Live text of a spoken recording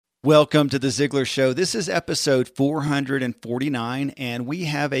Welcome to the Ziglar Show. This is episode 449, and we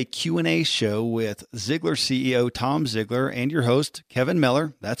have a Q&A show with Ziglar CEO Tom Ziglar and your host, Kevin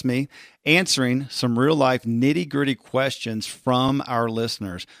Miller, that's me, answering some real-life nitty-gritty questions from our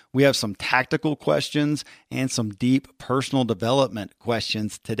listeners. We have some tactical questions and some deep personal development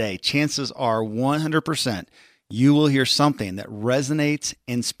questions today. Chances are 100% you will hear something that resonates,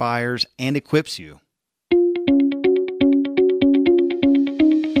 inspires, and equips you.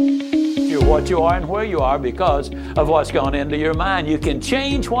 What you are and where you are because of what's gone into your mind. You can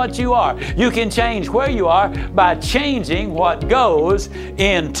change what you are. You can change where you are by changing what goes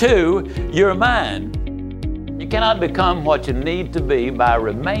into your mind. You cannot become what you need to be by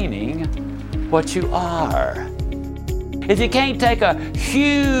remaining what you are. If you can't take a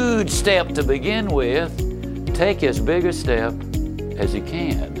huge step to begin with, take as big a step as you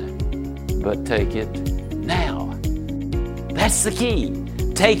can, but take it now. That's the key.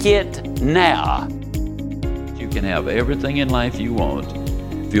 Take it now. You can have everything in life you want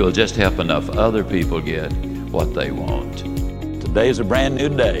if you'll just help enough other people get what they want. Today is a brand new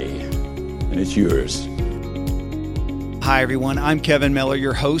day, and it's yours. Hi, everyone. I'm Kevin Miller,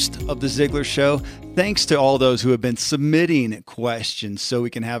 your host of The Ziglar Show. Thanks to all those who have been submitting questions so we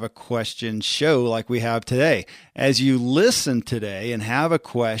can have a question show like we have today. As you listen today and have a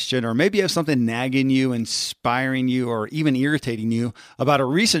question, or maybe you have something nagging you, inspiring you, or even irritating you about a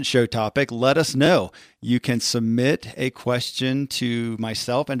recent show topic, let us know. You can submit a question to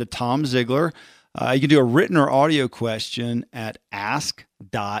myself and to Tom Ziglar. You can do a written or audio question at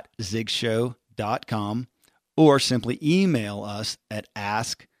ask.zigshow.com. or simply email us at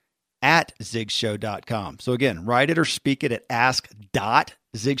ask@zigshow.com. So again, write it or speak it at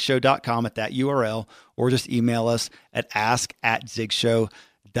ask.zigshow.com at that URL, or just email us at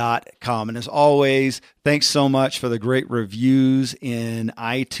ask@zigshow.com. And as always, thanks so much for the great reviews in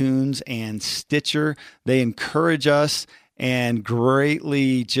iTunes and Stitcher. They encourage us and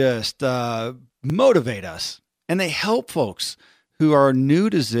greatly just motivate us. And they help folks who are new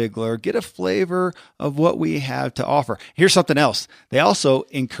to Ziglar get a flavor of what we have to offer. Here's something else. They also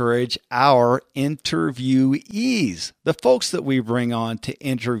encourage our interviewees, the folks that we bring on to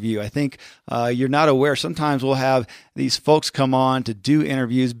interview. I think you're not aware. Sometimes we'll have these folks come on to do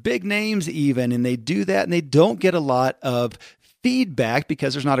interviews, big names even, and they do that and they don't get a lot of feedback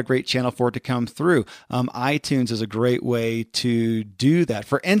because there's not a great channel for it to come through. iTunes is a great way to do that.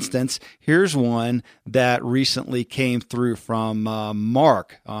 For instance, here's one that recently came through from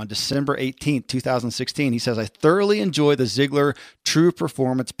Mark on December 18th, 2016. He says, I thoroughly enjoy the Ziglar True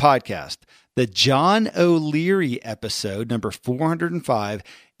Performance podcast. The John O'Leary episode, number 405,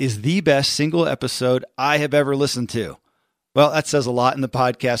 is the best single episode I have ever listened to. Well, that says a lot in the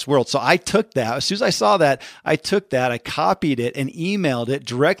podcast world. So I took that. As soon as I saw that, I copied it and emailed it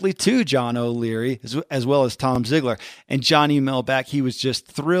directly to John O'Leary as well as Tom Ziglar. And John emailed back. He was just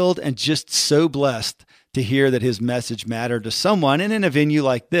thrilled and just so blessed to hear that his message mattered to someone. And in a venue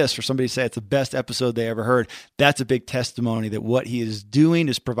like this, for somebody to say it's the best episode they ever heard, that's a big testimony that what he is doing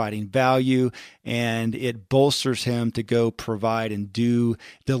is providing value, and it bolsters him to go provide and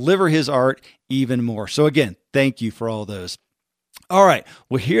deliver his art even more. So again, thank you for all those. All right.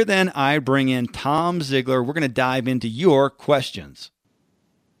 Well, here then I bring in Tom Ziglar. We're going to dive into your questions.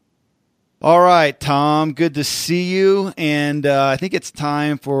 All right, Tom, good to see you. And I think it's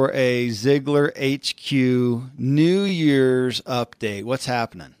time for a Ziglar HQ New Year's update. What's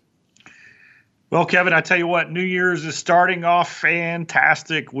happening? Well, Kevin, I tell you what, New Year's is starting off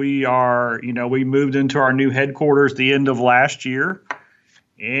fantastic. We moved into our new headquarters the end of last year,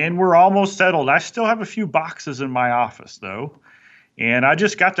 and we're almost settled. I still have a few boxes in my office, though. And I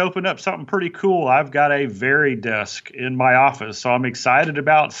just got to open up something pretty cool. I've got a Varidesk in my office, so I'm excited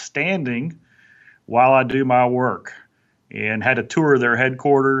about standing while I do my work. And had a tour of their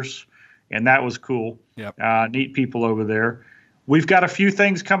headquarters, and that was cool. Yep. Neat people over there. We've got a few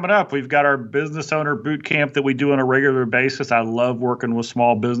things coming up. We've got our business owner boot camp that we do on a regular basis. I love working with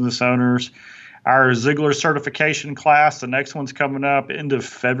small business owners. Our Ziglar certification class, the next one's coming up end of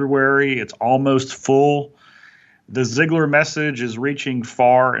February. It's almost full. The Ziglar message is reaching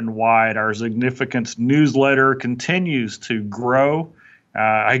far and wide. Our Significance newsletter continues to grow.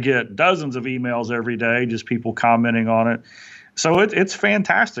 I get dozens of emails every day, just people commenting on it. So it's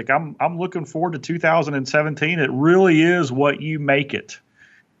fantastic. I'm looking forward to 2017. It really is what you make it.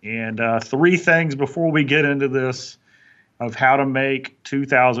 And three things before we get into this of how to make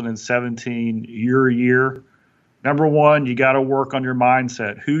 2017 your year. Number one, you got to work on your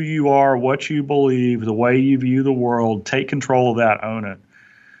mindset, who you are, what you believe, the way you view the world. Take control of that, own it.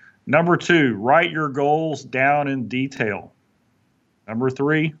 Number two, write your goals down in detail. Number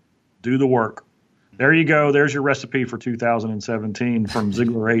three, Do the work. There you go. There's your recipe for 2017 from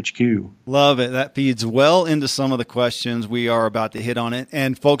Ziglar HQ. Love it. That feeds well into some of the questions we are about to hit on it.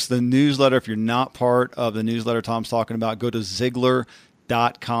 And folks, the newsletter, if you're not part of the newsletter Tom's talking about, go to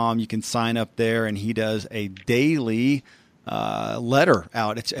Ziglar.com. You can sign up there, and he does a daily letter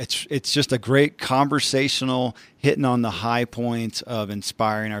out. It's just a great conversational, hitting on the high points of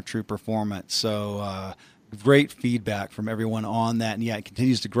inspiring our true performance. So great feedback from everyone on that. And yeah, it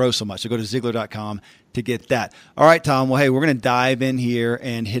continues to grow so much. So go to Ziglar.com to get that. All right, Tom. Well, hey, we're going to dive in here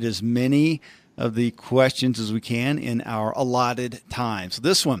and hit as many of the questions as we can in our allotted time. So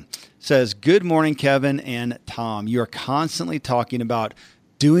this one says, good morning, Kevin and Tom. You are constantly talking about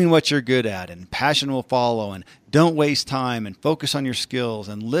doing what you're good at, and passion will follow, and don't waste time, and focus on your skills,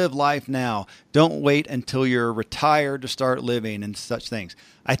 and live life now. Don't wait until you're retired to start living, and such things.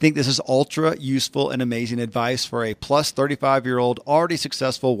 I think this is ultra useful and amazing advice for a plus 35-year-old already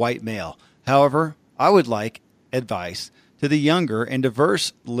successful white male. However, I would like advice to the younger and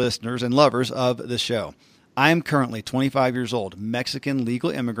diverse listeners and lovers of the show. I am currently 25 years old, Mexican legal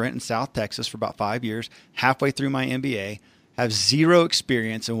immigrant in South Texas for about 5 years, halfway through my MBA. Have zero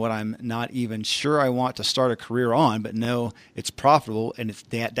experience in what I'm not even sure I want to start a career on, but know it's profitable and it's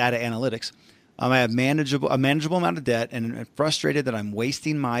data analytics. I have a manageable amount of debt, and am frustrated that I'm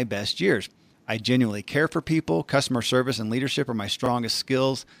wasting my best years. I genuinely care for people. Customer service and leadership are my strongest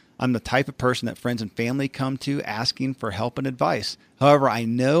skills. I'm the type of person that friends and family come to asking for help and advice. However, I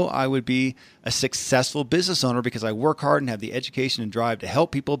know I would be a successful business owner because I work hard and have the education and drive to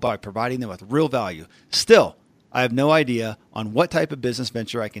help people by providing them with real value. Still, I have no idea on what type of business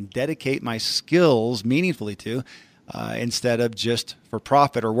venture I can dedicate my skills meaningfully to instead of just for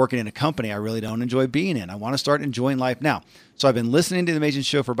profit or working in a company I really don't enjoy being in. I want to start enjoying life now. So I've been listening to The Amazing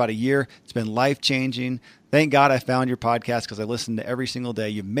Show for about a year. It's been life-changing. Thank God I found your podcast because I listen to every single day.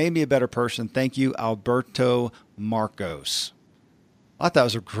 You've made me a better person. Thank you, Alberto Marcos. I thought that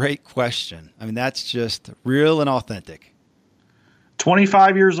was a great question. I mean, that's just real and authentic.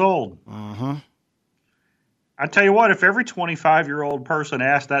 25 years old. Uh-huh. I tell you what, if every 25-year-old person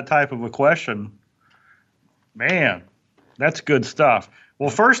asked that type of a question, man, that's good stuff. Well,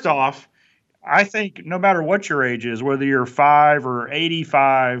 first off, I think no matter what your age is, whether you're 5 or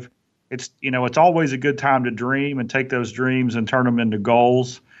 85, it's always a good time to dream and take those dreams and turn them into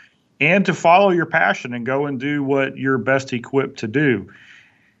goals, and to follow your passion and go and do what you're best equipped to do.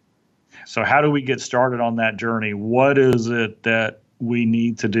 So how do we get started on that journey? What is it that we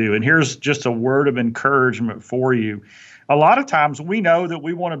need to do? And here's just a word of encouragement for you. A lot of times we know that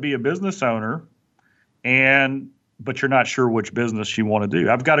we want to be a business owner, but you're not sure which business you want to do.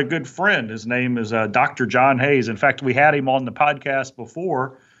 I've got a good friend. His name is Dr. John Hayes. In fact, we had him on the podcast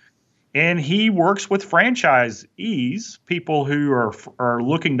before, and he works with franchisees, people who are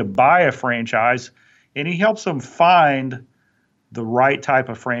looking to buy a franchise, and he helps them find the right type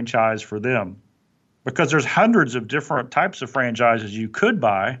of franchise for them. Because there's hundreds of different types of franchises you could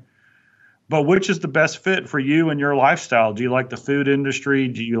buy, but which is the best fit for you and your lifestyle? Do you like the food industry?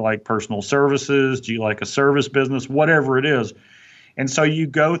 Do you like personal services? Do you like a service business? Whatever it is. And so you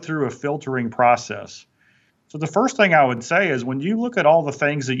go through a filtering process. So the first thing I would say is when you look at all the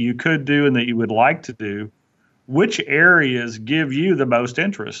things that you could do and that you would like to do, which areas give you the most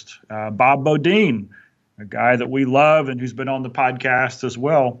interest? Bob Bodine, a guy that we love and who's been on the podcast as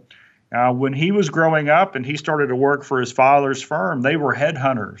well. When he was growing up and he started to work for his father's firm, they were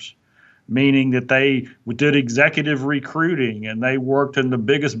headhunters, meaning that they did executive recruiting and they worked in the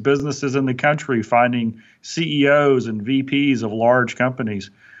biggest businesses in the country, finding CEOs and VPs of large companies.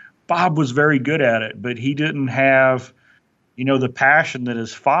 Bob was very good at it, but he didn't have, the passion that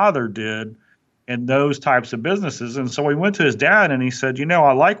his father did in those types of businesses. And so he went to his dad and he said,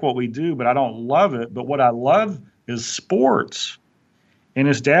 I like what we do, but I don't love it. But what I love is sports. And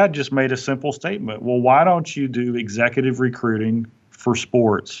his dad just made a simple statement. Well, why don't you do executive recruiting for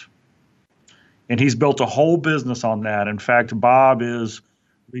sports? And he's built a whole business on that. In fact, Bob is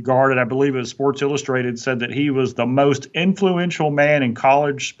regarded, I believe it was Sports Illustrated, said that he was the most influential man in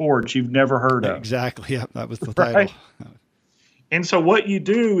college sports you've never heard of. Exactly. Yep, that was the right? title. And so what you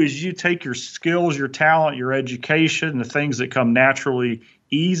do is you take your skills, your talent, your education, the things that come naturally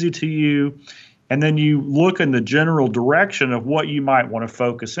easy to you, and then you look in the general direction of what you might want to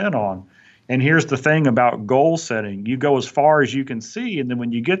focus in on. And here's the thing about goal setting. You go as far as you can see, and then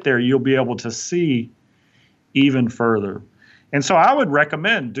when you get there, you'll be able to see even further. And so I would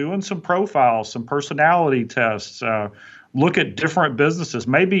recommend doing some profiles, some personality tests, look at different businesses,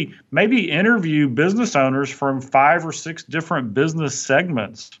 maybe interview business owners from 5 or 6 different business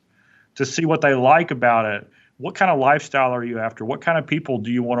segments to see what they like about it, what kind of lifestyle are you after? What kind of people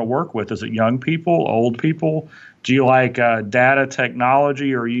do you want to work with? Is it young people, old people? Do you like data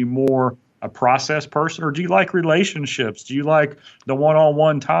technology? Or are you more a process person? Or do you like relationships? Do you like the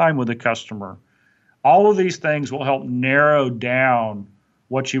one-on-one time with a customer? All of these things will help narrow down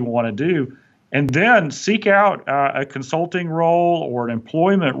what you want to do. And then seek out a consulting role or an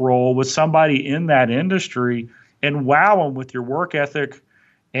employment role with somebody in that industry and wow them with your work ethic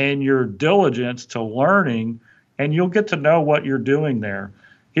and your diligence to learning, and you'll get to know what you're doing there.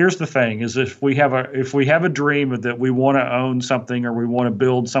 Here's the thing: is if we have a dream that we want to own something, or we want to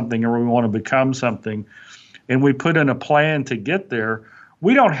build something, or we want to become something, and we put in a plan to get there,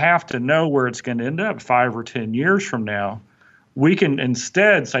 we don't have to know where it's going to end up 5 or 10 years from now. We can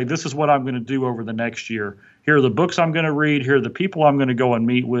instead say, this is what I'm going to do over the next year. Here are the books I'm going to read. Here are the people I'm going to go and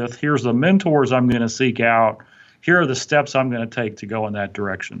meet with. Here's the mentors I'm going to seek out. Here are the steps I'm going to take to go in that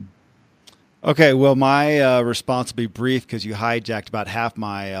direction. Okay, well, my response will be brief because you hijacked about half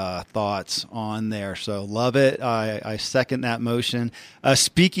my thoughts on there. So love it. I second that motion.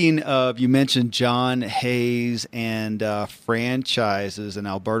 Speaking of, you mentioned John Hayes and franchises. And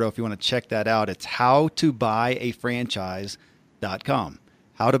Alberto, if you want to check that out, it's howtobuyafranchise.com.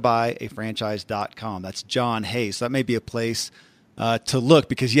 Howtobuyafranchise.com. That's John Hayes. So that may be a place to look,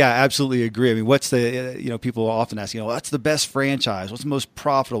 because I absolutely agree. I mean, what's the, people often ask, what's the best franchise? What's the most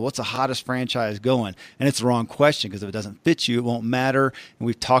profitable? What's the hottest franchise going? And it's the wrong question, because if it doesn't fit you, it won't matter. And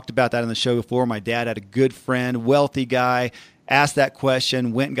we've talked about that in the show before. My dad had a good friend, wealthy guy, asked that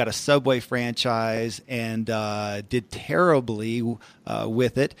question, went and got a Subway franchise, and did terribly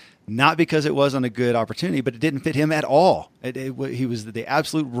with it. Not because it wasn't a good opportunity, but it didn't fit him at all. He was the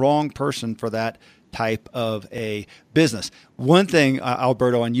absolute wrong person for that type of a business. One thing,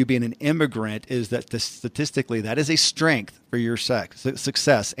 Alberto, on you being an immigrant, is that statistically that is a strength for your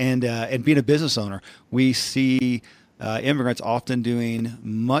success. And being a business owner, we see immigrants often doing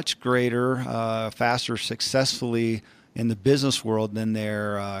much greater, faster, successfully in the business world than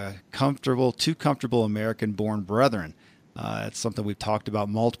their too comfortable American-born brethren. It's something we've talked about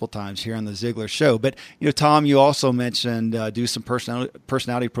multiple times here on the Ziglar Show. But, Tom, you also mentioned do some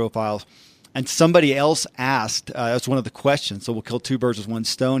personality profiles. And somebody else asked, that's one of the questions, so we'll kill two birds with one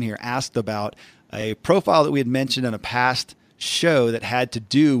stone here, asked about a profile that we had mentioned in a past show that had to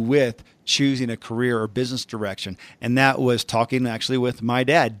do with choosing a career or business direction. And that was talking actually with my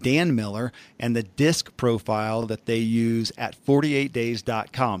dad, Dan Miller, and the DISC profile that they use at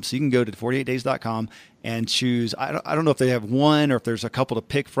 48days.com. So you can go to 48days.com and choose, I don't know if they have one or if there's a couple to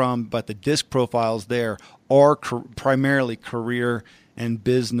pick from, but the DISC profiles there are primarily career and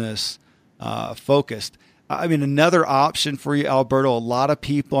business focused. I mean, another option for you, Alberto, a lot of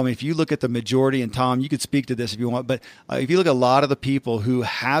people, if you look at the majority, and Tom, you could speak to this if you want, but if you look at a lot of the people who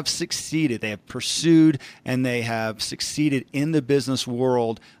have succeeded, they have pursued and they have succeeded in the business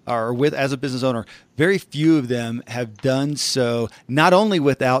world or as a business owner, very few of them have done so not only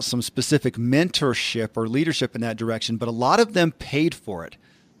without some specific mentorship or leadership in that direction, but a lot of them paid for it.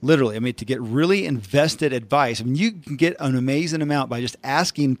 Literally, to get really invested advice. You can get an amazing amount by just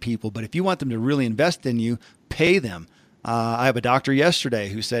asking people, but if you want them to really invest in you, pay them. I have a doctor yesterday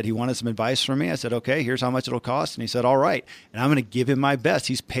who said he wanted some advice from me. I said, okay, here's how much it'll cost. And he said, all right. And I'm going to give him my best.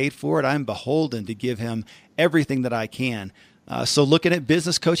 He's paid for it. I'm beholden to give him everything that I can. So looking at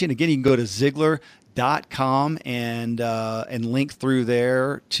business coaching, again, you can go to Ziglar.com and link through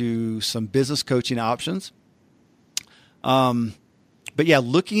there to some business coaching options. But yeah,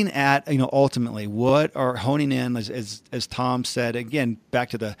 looking at, ultimately what are honing in, as Tom said, again,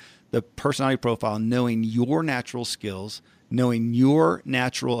 back to the personality profile, knowing your natural skills, knowing your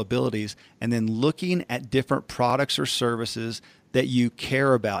natural abilities, and then looking at different products or services that you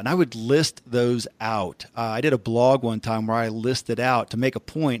care about. And I would list those out. I did a blog one time where I listed out, to make a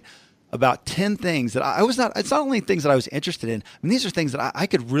point, about 10 things that it's not only things that I was interested in. These are things that I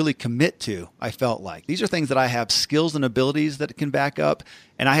could really commit to, I felt like. These are things that I have skills and abilities that can back up,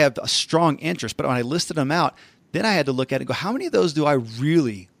 and I have a strong interest. But when I listed them out, then I had to look at it and go, how many of those do I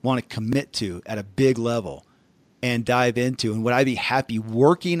really want to commit to at a big level and dive into? And would I be happy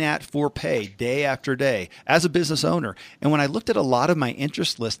working at for pay day after day as a business owner? And when I looked at a lot of my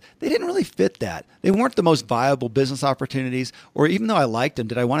interest list, they didn't really fit that. They weren't the most viable business opportunities, or even though I liked them,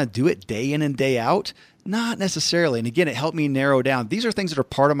 did I want to do it day in and day out? Not necessarily. And again, it helped me narrow down. These are things that are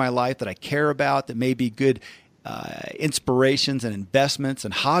part of my life that I care about, that may be good inspirations and investments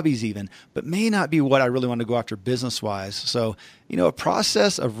and hobbies even, but may not be what I really want to go after business-wise. So, a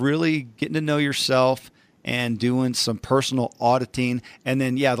process of really getting to know yourself and doing some personal auditing. And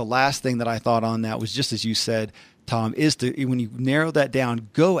then, the last thing that I thought on that was, just as you said, Tom, is to, when you narrow that down,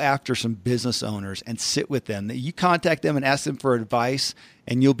 go after some business owners and sit with them. You contact them and ask them for advice,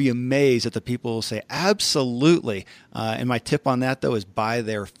 and you'll be amazed at the people who say, absolutely. And my tip on that, though, is buy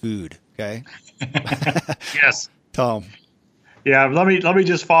their food. Okay. Yes. Tom. Yeah. Let me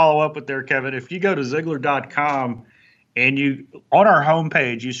just follow up with there, Kevin. If you go to Ziglar.com and you, on our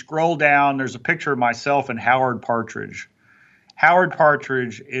homepage, you scroll down, there's a picture of myself and Howard Partridge. Howard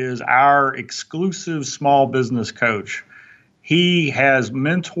Partridge is our exclusive small business coach. He has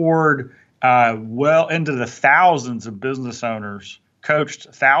mentored well into the thousands of business owners, coached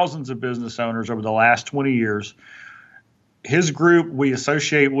thousands of business owners over the last 20 years. His group we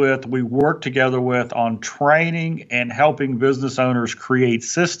associate with, we work together with on training and helping business owners create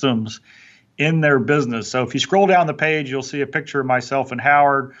systems in their business. So if you scroll down the page, you'll see a picture of myself and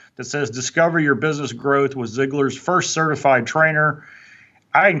Howard that says, Discover Your Business Growth with Ziglar's first certified trainer.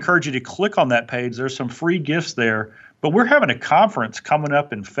 I encourage you to click on that page. There's some free gifts there. But we're having a conference coming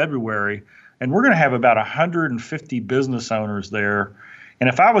up in February, and we're going to have about 150 business owners there. And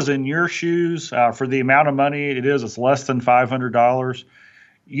if I was in your shoes, for the amount of money it's less than $500.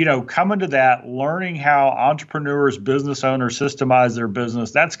 Coming to that, learning how entrepreneurs, business owners systemize their business,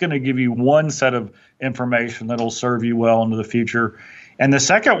 that's going to give you one set of information that'll serve you well into the future. And the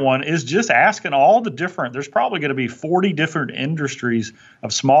second one is just asking all the different, there's probably going to be 40 different industries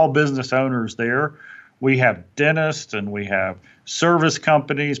of small business owners there. We have dentists and we have service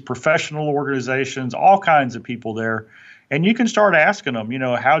companies, professional organizations, all kinds of people there. And you can start asking them,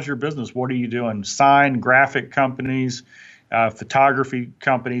 how's your business? What are you doing? Sign, graphic companies, photography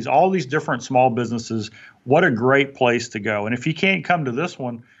companies, all these different small businesses. What a great place to go. And if you can't come to this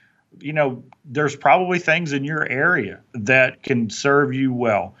one, there's probably things in your area that can serve you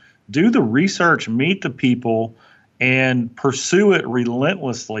well. Do the research, meet the people, and pursue it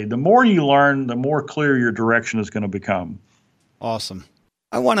relentlessly. The more you learn, the more clear your direction is going to become. Awesome.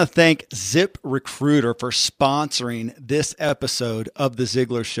 I want to thank ZipRecruiter for sponsoring this episode of The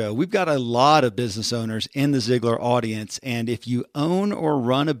Ziglar Show. We've got a lot of business owners in the Ziglar audience, and if you own or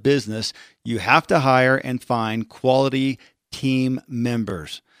run a business, you have to hire and find quality team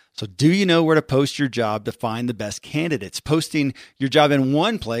members. So do you know where to post your job to find the best candidates? Posting your job in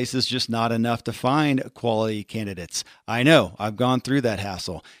one place is just not enough to find quality candidates. I know, I've gone through that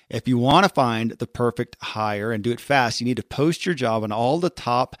hassle. If you want to find the perfect hire and do it fast, you need to post your job on all the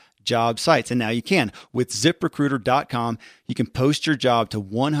top job sites. And now you can. With ZipRecruiter.com, you can post your job to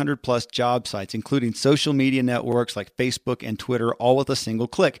 100 plus job sites, including social media networks like Facebook and Twitter, all with a single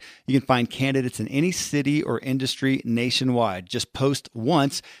click. You can find candidates in any city or industry nationwide. Just post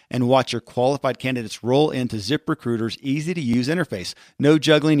once and watch your qualified candidates roll into ZipRecruiter's easy-to-use interface. No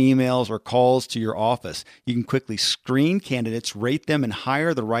juggling emails or calls to your office. You can quickly screen candidates, rate them, and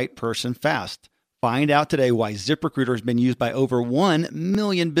hire the right person fast. Find out today why ZipRecruiter has been used by over 1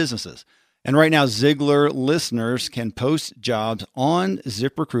 million businesses. And right now, Ziglar listeners can post jobs on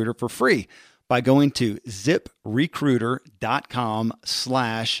ZipRecruiter for free by going to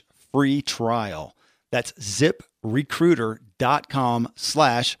ZipRecruiter.com/free trial. That's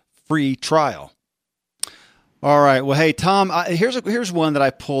ZipRecruiter.com/free trial. All right. Well, hey, Tom, here's one that I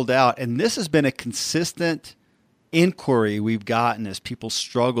pulled out, and this has been a consistent inquiry we've gotten as people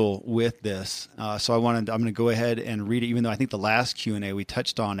struggle with this. So I'm going to go ahead and read it, even though I think the last Q&A we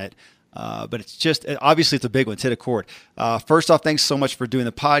touched on it. But it's just, obviously it's a big one. It's hit a chord. First off, thanks so much for doing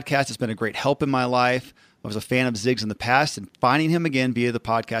the podcast. It's been a great help in my life. I was a fan of Ziggs in the past, and finding him again via the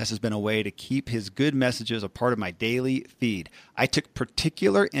podcast has been a way to keep his good messages a part of my daily feed. I took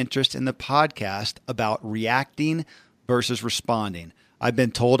particular interest in the podcast about reacting versus responding. I've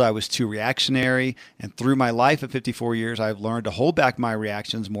been told I was too reactionary, and through my life of 54 years, I've learned to hold back my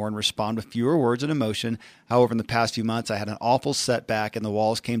reactions more and respond with fewer words and emotion. However, in the past few months, I had an awful setback, and the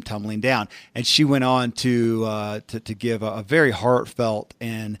walls came tumbling down. And she went on to give a very heartfelt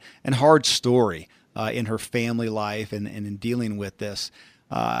and hard story in her family life and in dealing with this.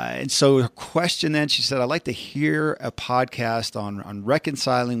 And so her question then, she said, I'd like to hear a podcast on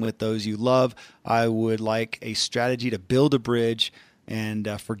reconciling with those you love. I would like a strategy to build a bridge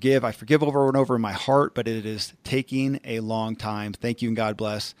and forgive. I forgive over and over in my heart, but it is taking a long time. Thank you and God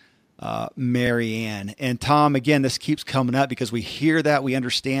bless, Mary Ann. And Tom, again, this keeps coming up because we hear that, we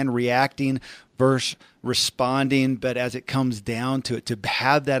understand reacting versus responding, but as it comes down to it, to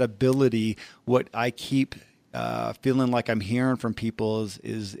have that ability, what I keep feeling like I'm hearing from people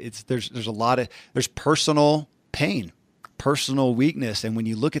is there's a lot of, there's personal pain, personal weakness. And when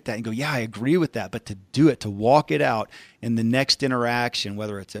you look at that and go, yeah, I agree with that, but to do it, to walk it out in the next interaction,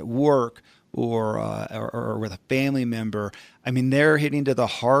 whether it's at work or with a family member, I mean, they're hitting to the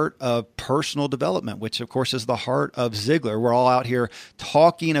heart of personal development, which of course is the heart of Ziglar. We're all out here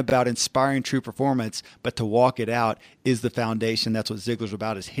talking about inspiring true performance, but to walk it out is the foundation. That's what Ziglar's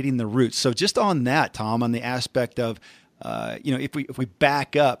about, is hitting the roots. So just on that, Tom, on the aspect of, if we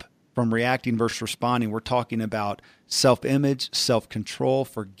back up from reacting versus responding, we're talking about self-image, self-control,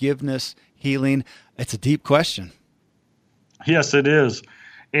 forgiveness, healing. It's a deep question. Yes, it is.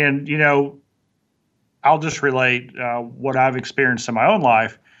 And, I'll just relate what I've experienced in my own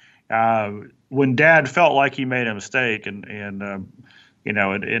life. When Dad felt like he made a mistake, and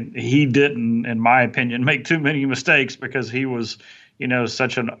he didn't, in my opinion, make too many mistakes, because he was,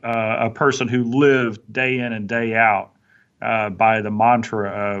 such a person who lived day in and day out by the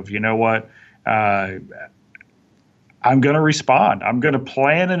mantra of, I'm going to respond. I'm going to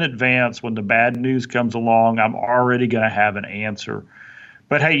plan in advance. When the bad news comes along, I'm already going to have an answer.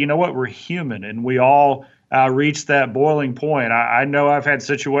 But hey, you know what? We're human, and we all reach that boiling point. I know I've had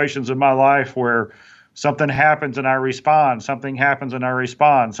situations in my life where something happens and I respond, something happens and I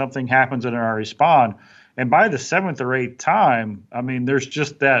respond, something happens and I respond. And by the 7th or 8th time, I mean, there's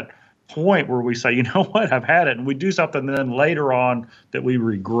just that point where we say, you know what, I've had it. And we do something then later on that we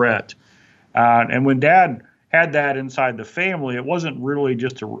regret. And when Dad had that inside the family, it wasn't really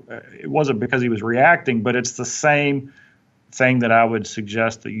it wasn't because he was reacting, but it's the same thing that I would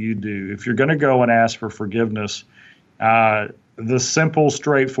suggest that you do. If you're going to go and ask for forgiveness, the simple,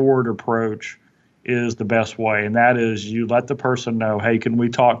 straightforward approach is the best way. And that is, you let the person know, hey, can we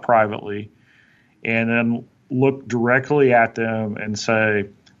talk privately? And then look directly at them and say,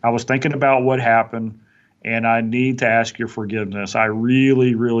 I was thinking about what happened, and I need to ask your forgiveness. I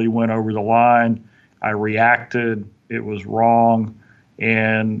really, really went over the line. I reacted. It was wrong.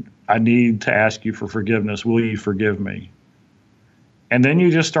 And I need to ask you for forgiveness. Will you forgive me? And then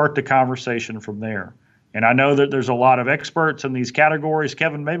you just start the conversation from there. And I know that there's a lot of experts in these categories.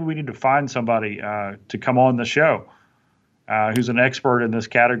 Kevin, maybe we need to find somebody to come on the show who's an expert in this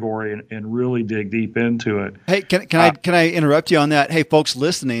category and really dig deep into it. Hey, can I interrupt you on that? Hey, folks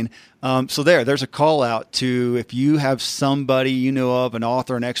listening, so there's a call out to, if you have somebody you know of, an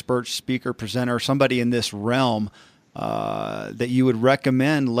author, an expert, speaker, presenter, somebody in this realm that you would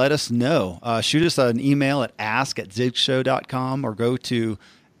recommend, let us know. Shoot us an email at ask@zigshow.com or go to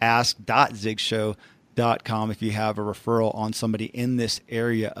ask.zigshow.com if you have a referral on somebody in this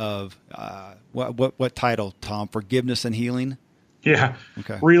area of what title, Tom? Forgiveness and healing? Yeah.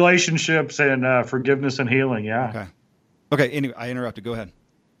 Okay. Relationships and forgiveness and healing. Yeah. Okay. Anyway, I interrupted. Go ahead.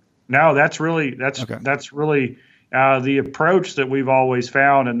 No, that's really the approach that we've always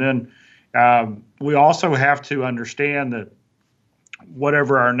found. And then we also have to understand that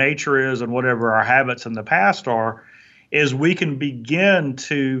whatever our nature is and whatever our habits in the past are, is we can begin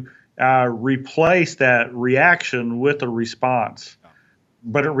to replace that reaction with a response.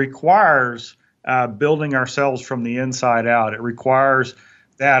 But it requires building ourselves from the inside out. It requires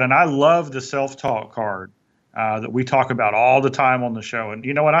that. And I love the self-talk card that we talk about all the time on the show. And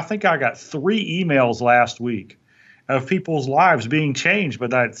you know what? I think I got 3 emails last week of people's lives being changed by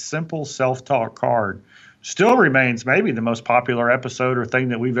that simple self-talk card. Still remains maybe the most popular episode or thing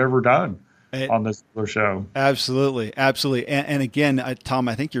that we've ever done on this show. Absolutely. And again, Tom,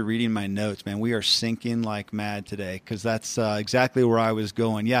 I think you're reading my notes, man. We are syncing like mad today, because that's exactly where I was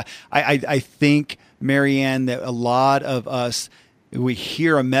going. Yeah, I think, Marianne, that a lot of us, we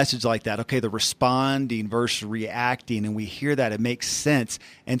hear a message like that, okay, the responding versus reacting, and we hear that, it makes sense.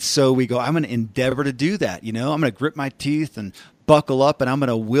 And so we go, I'm going to endeavor to do that. I'm going to grip my teeth and buckle up, and I'm going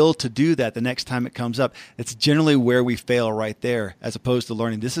to will to do that the next time it comes up. It's generally where we fail right there, as opposed to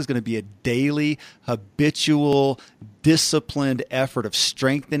learning this is going to be a daily, habitual, disciplined effort of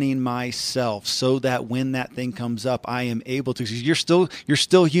strengthening myself so that when that thing comes up, I am able to. You're still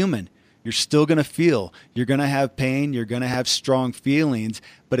human. You're still going to feel. You're going to have pain. You're going to have strong feelings,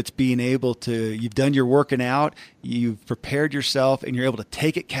 but it's being able to, you've done your working out, you've prepared yourself, and you're able to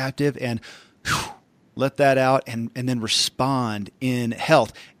take it captive and let that out and then respond in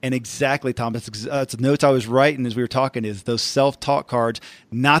health. And exactly, Tom, it's notes I was writing as we were talking, is those self-talk cards.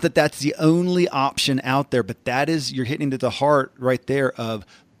 Not that that's the only option out there, but that is, you're hitting to the heart right there of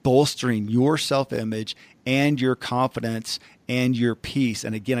bolstering your self-image and your confidence and your peace.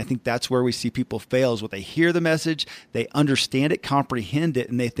 And again, I think that's where we see people fail, is when they hear the message, they understand it, comprehend it,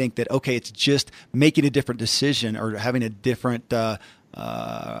 and they think that, okay, it's just making a different decision or having a different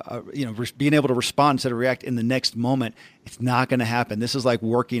being able to respond instead of react in the next moment, it's not going to happen. This is like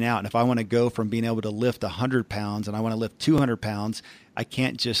working out. And if I want to go from being able to lift 100 pounds and I want to lift 200 pounds, I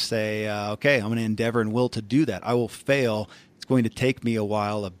can't just say, okay, I'm going to endeavor and will to do that. I will fail. It's going to take me a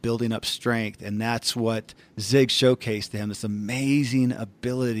while of building up strength. And that's what Zig showcased to him, this amazing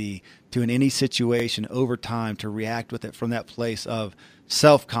ability to, in any situation over time, to react with it from that place of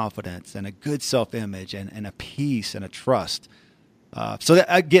self-confidence and a good self-image and a peace and a trust. So that,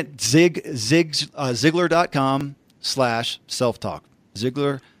 again, Ziglar.com/self-talk.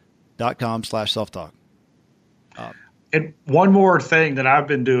 Ziglar.com/self-talk. And one more thing that I've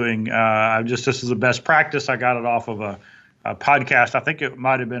been doing, this is the best practice. I got it off of a podcast. I think it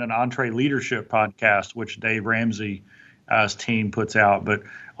might have been an EntreLeadership podcast, which Dave Ramsey's team puts out. But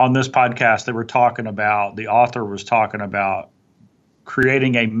on this podcast, the author was talking about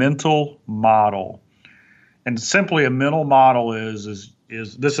creating a mental model. And simply a mental model is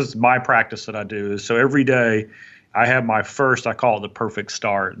this is my practice that I do. So every day I have I call it the perfect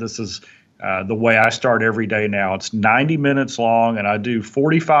start. This is the way I start every day now. It's 90 minutes long, and I do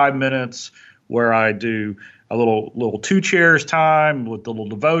 45 minutes where I do a little 2 chairs time with the little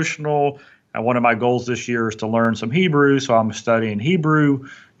devotional. And one of my goals this year is to learn some Hebrew, so I'm studying Hebrew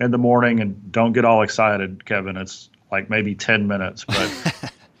in the morning. And don't get all excited, Kevin. It's like maybe 10 minutes,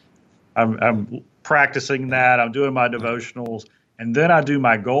 but I'm practicing that. I'm doing my devotionals, and then I do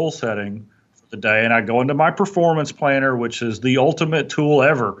my goal setting for the day, and I go into my performance planner, which is the ultimate tool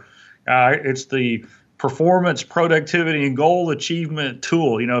ever. It's the performance, productivity, and goal achievement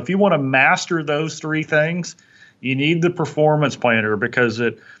tool. If you want to master those 3 things, you need the performance planner, because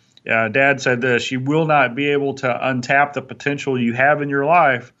Dad said this: you will not be able to untap the potential you have in your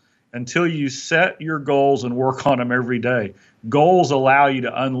life until you set your goals and work on them every day. Goals allow you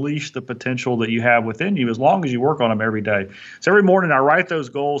to unleash the potential that you have within you as long as you work on them every day. So every morning I write those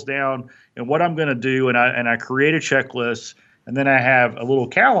goals down and what I'm going to do, and I create a checklist, and then I have a little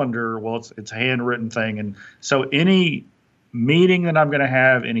calendar. Well, it's a handwritten thing. And so any meeting that I'm going to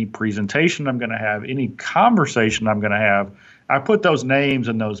have, any presentation I'm going to have, any conversation I'm going to have, I put those names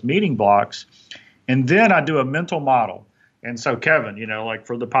in those meeting blocks, and then I do a mental model. And so, Kevin, like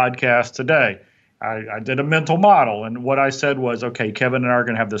for the podcast today, I did a mental model, and what I said was, okay, Kevin and I are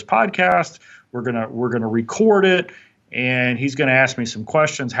going to have this podcast. We're gonna record it, and he's going to ask me some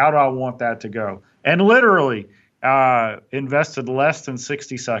questions. How do I want that to go? And literally invested less than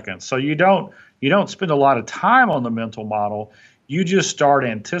 60 seconds. So you don't spend a lot of time on the mental model. You just start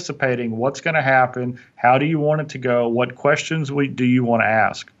anticipating what's going to happen. How do you want it to go? What questions do you want to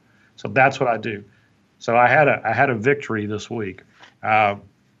ask? So that's what I do. So I had a victory this week.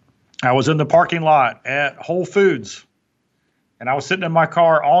 I was in the parking lot at Whole Foods, and I was sitting in my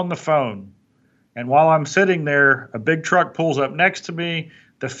car on the phone. And while I'm sitting there, a big truck pulls up next to me.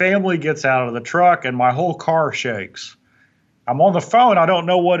 The family gets out of the truck, and my whole car shakes. I'm on the phone. I don't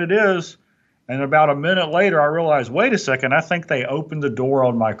know what it is. And about a minute later, I realize, wait a second, I think they opened the door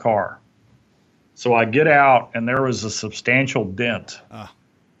on my car. So I get out, and there was a substantial dent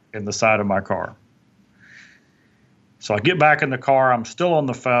in the side of my car. So I get back in the car, I'm still on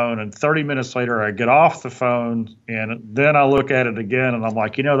the phone, and 30 minutes later I get off the phone, and then I look at it again, and I'm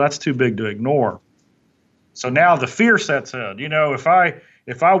like, that's too big to ignore. So now the fear sets in.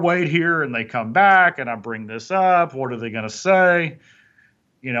 If I wait here and they come back and I bring this up, what are they going to say?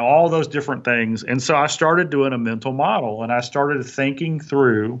 All those different things. And so I started doing a mental model, and I started thinking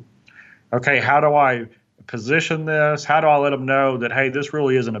through, okay, how do I position this? How do I let them know that, hey, this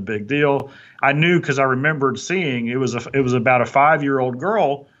really isn't a big deal? I knew, because I remembered seeing it was about a 5-year-old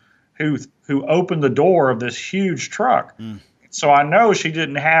girl who opened the door of this huge truck. So I know she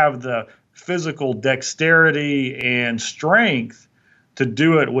didn't have the physical dexterity and strength to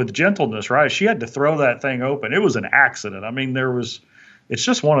do it with gentleness, right? She had to throw that thing open. It was an accident. I mean, it's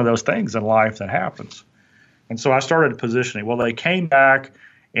just one of those things in life that happens. And so I started positioning. Well, they came back,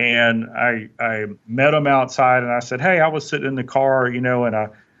 and I met them outside, and I said, hey, I was sitting in the car,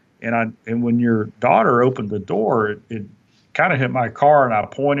 and when your daughter opened the door, it kind of hit my car, and I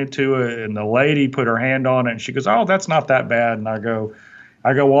pointed to it, and the lady put her hand on it, and she goes, oh, that's not that bad. And I go,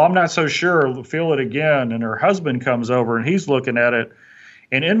 well, I'm not so sure. Feel it again. And her husband comes over, and he's looking at it.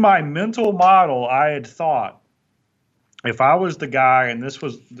 And in my mental model, I had thought, if I was the guy, and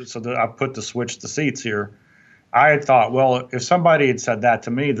I put the switch the seats here, I had thought, well, if somebody had said that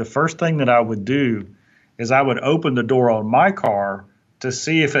to me, the first thing that I would do is I would open the door on my car to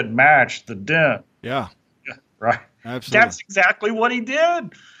see if it matched the dent. Yeah. Right. Absolutely. That's exactly what he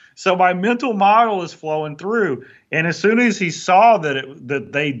did. So my mental model is flowing through. And as soon as he saw that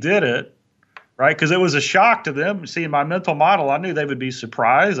they did it, right? Because it was a shock to them seeing my mental model. I knew they would be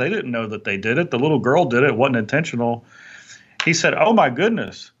surprised. They didn't know that they did it. The little girl did it. It wasn't intentional. He said, "Oh my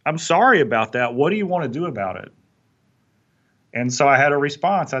goodness, I'm sorry about that. What do you want to do about it?" And so I had a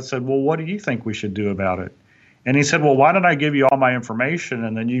response. I said, "Well, what do you think we should do about it?" And he said, "Well, why don't I give you all my information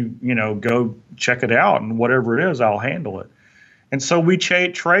and then you go check it out, and whatever it is, I'll handle it." And so we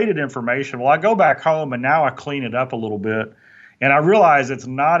traded information. Well, I go back home and now I clean it up a little bit. And I realize it's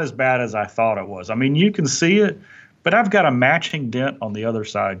not as bad as I thought it was. I mean, you can see it, but I've got a matching dent on the other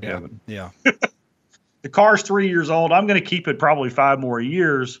side, Kevin. Yeah. The car's 3 years old. I'm going to keep it probably 5 more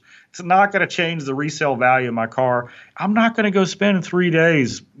years. It's not going to change the resale value of my car. I'm not going to go spend 3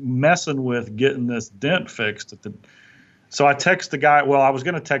 days messing with getting this dent fixed. So I text the guy. Well, I was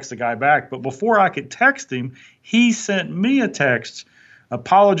going to text the guy back, but before I could text him, he sent me a text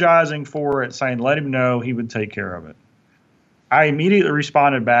apologizing for it, saying let him know he would take care of it. I immediately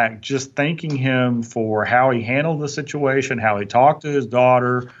responded back, just thanking him for how he handled the situation, how he talked to his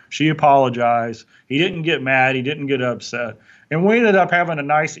daughter. She apologized. He didn't get mad. He didn't get upset. And we ended up having a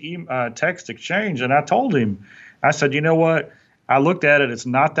nice text exchange. And I told him, I said, you know what? I looked at it. It's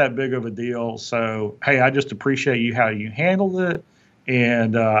not that big of a deal. So, hey, I just appreciate how you handled it.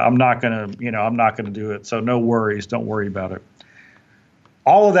 And I'm not going to do it. So no worries. Don't worry about it.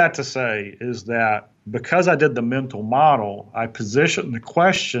 All of that to say is that because I did the mental model, I positioned the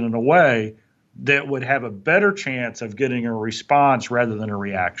question in a way that would have a better chance of getting a response rather than a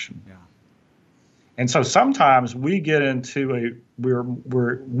reaction. Yeah. And so sometimes we get into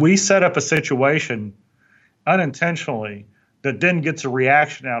we set up a situation unintentionally that then gets a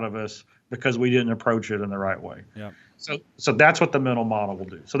reaction out of us because we didn't approach it in the right way. Yeah. So that's what the mental model will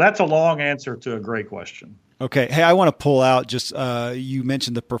do. So that's a long answer to a great question. Okay. Hey, I want to pull out just, you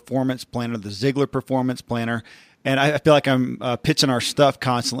mentioned the performance planner, the Ziglar performance planner. And I feel like I'm pitching our stuff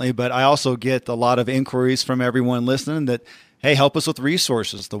constantly, but I also get a lot of inquiries from everyone listening that, hey, help us with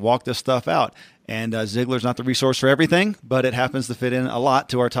resources to walk this stuff out. And Ziglar's not the resource for everything, but it happens to fit in a lot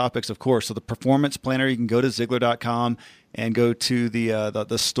to our topics, of course. So the performance planner, you can go to Ziglar.com and go to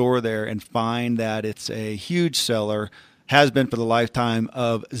the store there and find that it's a huge seller, has been for the lifetime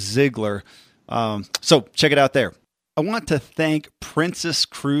of Ziglar. So check it out there. I want to thank Princess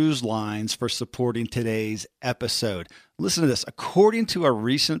Cruise Lines for supporting today's episode. Listen to this. According to a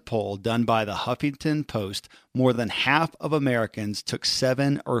recent poll done by the Huffington Post, more than half of Americans took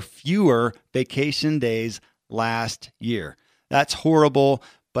 7 or fewer vacation days last year. That's horrible,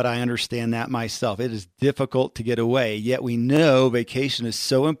 but I understand that myself. It is difficult to get away, yet we know vacation is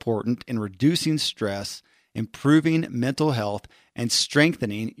so important in reducing stress, improving mental health, and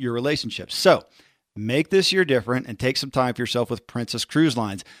strengthening your relationships. So make this year different and take some time for yourself with Princess Cruise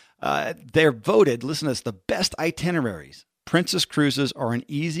Lines. They're voted, listen to this, the best itineraries. Princess Cruises are an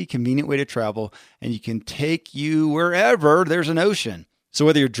easy, convenient way to travel, and you can take you wherever there's an ocean. So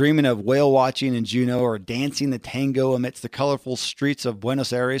whether you're dreaming of whale watching in Juneau or dancing the tango amidst the colorful streets of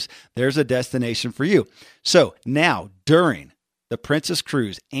Buenos Aires, there's a destination for you. So now, during the Princess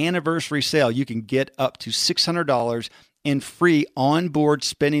Cruise anniversary sale, you can get up to $600 in free onboard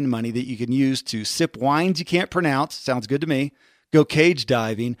spending money that you can use to sip wines you can't pronounce, sounds good to me, go cage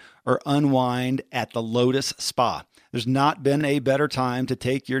diving, or unwind at the Lotus Spa. There's not been a better time to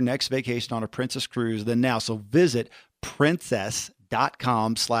take your next vacation on a Princess Cruise than now. So visit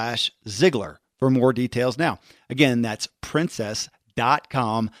princess.com/Ziglar for more details now. Again, that's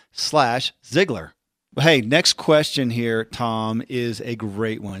princess.com/Ziglar. Hey, next question here, Tom, is a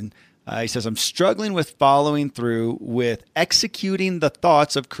great one. He says, I'm struggling with following through with executing the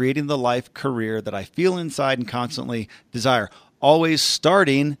thoughts of creating the life career that I feel inside and constantly desire. Always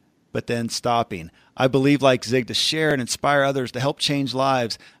starting, but then stopping. I believe, like Zig, to share and inspire others to help change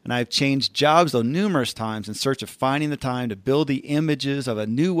lives. And I've changed jobs, though, numerous times in search of finding the time to build the images of a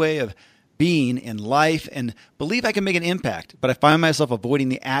new way of being in life and believe I can make an impact. But I find myself avoiding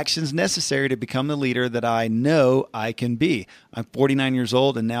the actions necessary to become the leader that I know I can be. I'm 49 years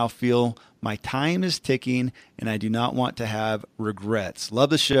old and now feel my time is ticking and I do not want to have regrets.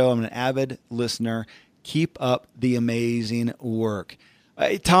 Love the show. I'm an avid listener. Keep up the amazing work.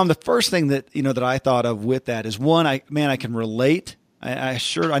 Tom, the first thing that I thought of with that is one, I can relate. I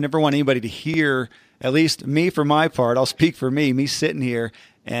never want anybody to hear, at least me for my part, I'll speak for me sitting here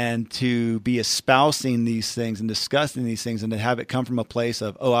and to be espousing these things and discussing these things and to have it come from a place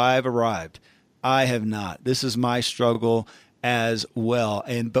of, oh, I've arrived. I have not. This is my struggle as well.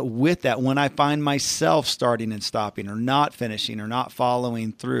 But with that, when I find myself starting and stopping or not finishing or not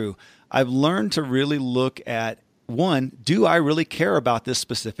following through, I've learned to really look at one, do I really care about this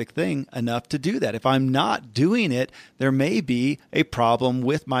specific thing enough to do that? If I'm not doing it, there may be a problem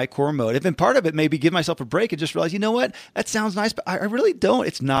with my core motive. And part of it may be give myself a break and just realize, you know what, that sounds nice, but I really don't.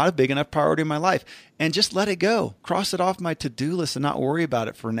 It's not a big enough priority in my life. And just let it go. Cross it off my to-do list and not worry about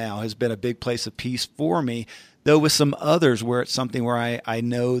it for now has been a big place of peace for me. Though with some others where it's something where I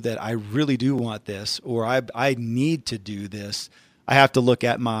know that I really do want this, or I need to do this, I have to look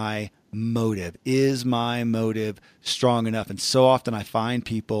at my motive. Is my motive strong enough? And so often I find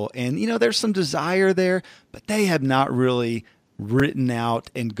people, and there's some desire there, but they have not really written out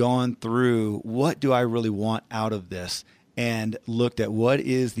and gone through what do I really want out of this, and looked at what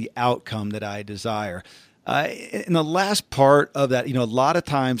is the outcome that I desire. In the last part of that, a lot of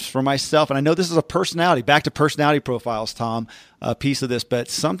times for myself, and I know this is a personality, back to personality profiles, Tom, a piece of this, but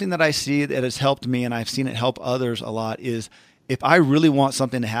something that I see that has helped me, and I've seen it help others a lot, is if I really want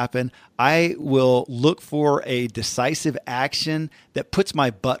something to happen, I will look for a decisive action that puts my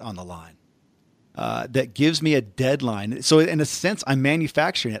butt on the line. That gives me a deadline. So in a sense, I'm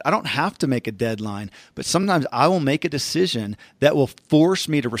manufacturing it. I don't have to make a deadline, but sometimes I will make a decision that will force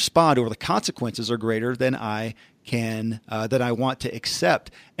me to respond, or the consequences are greater than I can, that I want to accept.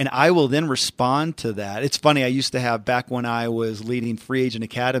 And I will then respond to that. It's funny, I used to have, back when I was leading Free Agent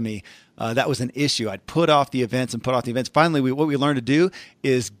Academy, that was an issue. I'd put off the events. Finally, what we learned to do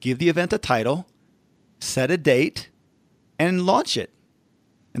is give the event a title, set a date, and launch it.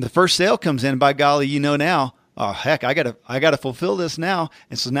 And the first sale comes in, by golly, now, oh heck, I gotta fulfill this now.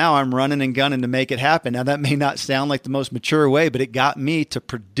 And so now I'm running and gunning to make it happen. Now that may not sound like the most mature way, but it got me to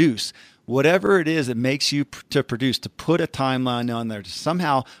produce whatever it is that makes you to produce, to put a timeline on there, to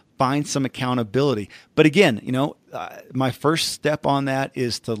somehow find some accountability. But again, my first step on that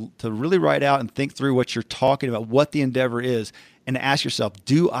is to really write out and think through what you're talking about, what the endeavor is, and ask yourself,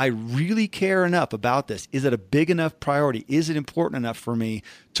 do I really care enough about this? Is it a big enough priority? Is it important enough for me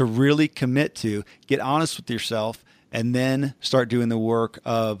to really commit to? Get honest with yourself, and then start doing the work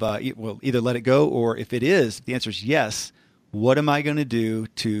of, either let it go, or if it is, if the answer is yes, what am I going to do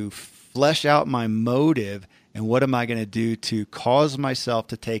to flesh out my motive? And what am I going to do to cause myself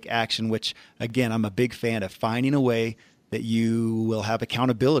to take action, which, again, I'm a big fan of finding a way that you will have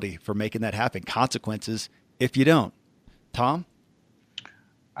accountability for making that happen, consequences if you don't. Tom?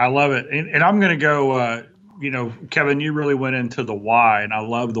 I love it. And I'm going to go, Kevin, you really went into the why, and I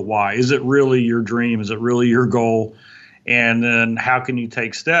love the why. Is it really your dream? Is it really your goal? And then how can you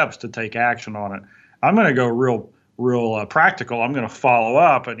take steps to take action on it? I'm going to go real practical. I'm going to follow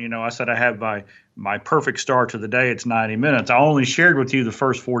up. And, I said I have my perfect start to the day. It's 90 minutes. I only shared with you the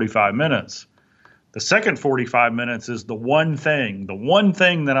first 45 minutes. The second 45 minutes is the one thing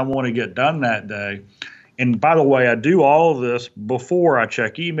that I want to get done that day. And by the way, I do all of this before I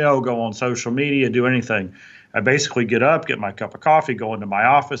check email, go on social media, do anything. I basically get up, get my cup of coffee, go into my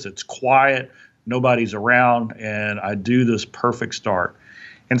office. It's quiet. Nobody's around. And I do this perfect start.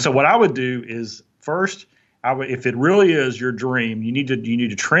 And so what I would do is first, if it really is your dream, you need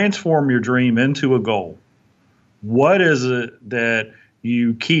to transform your dream into a goal. What is it that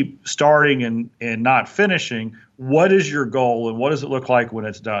you keep starting and not finishing? What is your goal, and what does it look like when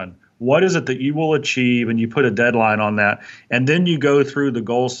it's done? What is it that you will achieve, and you put a deadline on that, and then you go through the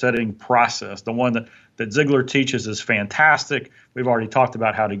goal setting process. The one that Ziglar teaches is fantastic. We've already talked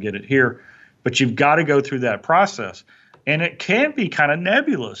about how to get it here, but you've got to go through that process. And it can be kind of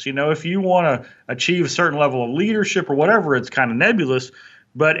nebulous. If you want to achieve a certain level of leadership or whatever, it's kind of nebulous.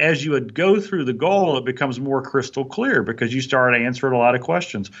 But as you would go through the goal, it becomes more crystal clear because you start answering a lot of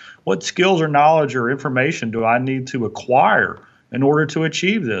questions. What skills or knowledge or information do I need to acquire in order to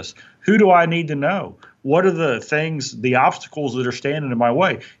achieve this? Who do I need to know? What are the things, the obstacles that are standing in my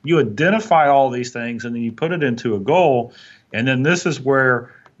way? You identify all these things, and then you put it into a goal. And then this is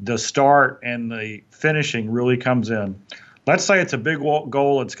where the start and the finishing really comes in. Let's say it's a big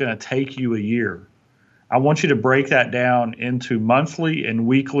goal. It's going to take you a year. I want you to break that down into monthly and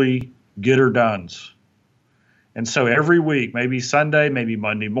weekly get-or-dones. And so every week, maybe Sunday, maybe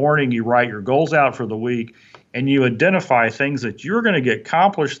Monday morning, you write your goals out for the week, and you identify things that you're going to get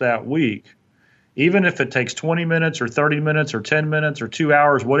accomplished that week, even if it takes 20 minutes or 30 minutes or 10 minutes or 2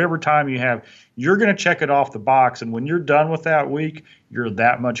 hours, whatever time you have, you're going to check it off the box. And when you're done with that week, you're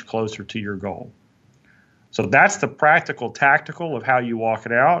that much closer to your goal. So that's the practical, tactical of how you walk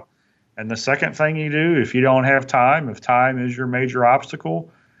it out. And the second thing you do, if you don't have time, if time is your major obstacle,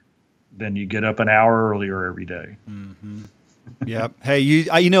 then you get up an hour earlier every day. Mm-hmm. Yep.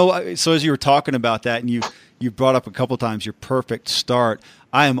 Hey, so as you were talking about that, and you brought up a couple times your perfect start,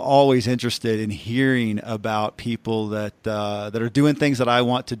 I am always interested in hearing about people that are doing things that I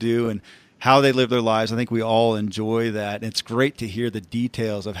want to do. And how they live their lives. I think we all enjoy that. And it's great to hear the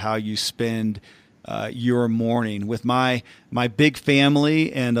details of how you spend your morning. With my big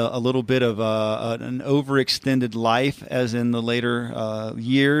family and a little bit of an overextended life, as in the later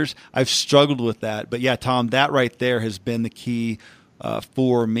years, I've struggled with that. But yeah, Tom, that right there has been the key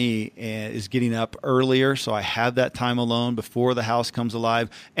for me, is getting up earlier, so I have that time alone before the house comes alive.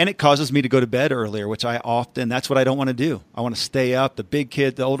 And it causes me to go to bed earlier, which that's what I don't want to do. I want to stay up.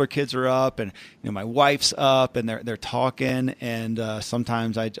 The older kids are up, and my wife's up, and they're talking. And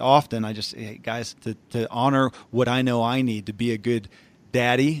sometimes I just, hey, guys, to honor what I know I need to be a good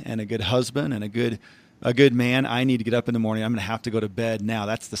daddy and a good husband and a good man, I need to get up in the morning. I'm going to have to go to bed now.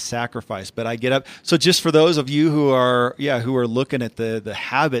 That's the sacrifice. But I get up. So just for those of you who are looking at the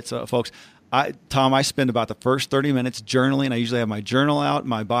habits, folks, Tom, I spend about the first 30 minutes journaling. I usually have my journal out,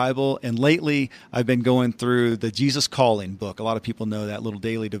 my Bible, and lately I've been going through the Jesus Calling book. A lot of people know that little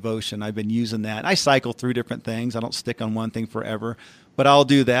daily devotion. I've been using that. I cycle through different things. I don't stick on one thing forever, but I'll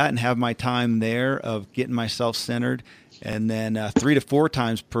do that and have my time there of getting myself centered. And then 3 to 4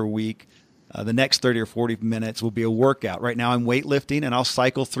 times per week, the next 30 or 40 minutes will be a workout. Right now I'm weightlifting, and I'll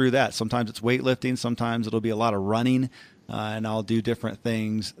cycle through that. Sometimes it's weightlifting. Sometimes it'll be a lot of running, and I'll do different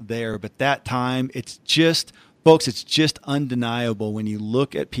things there. But that time, it's just undeniable when you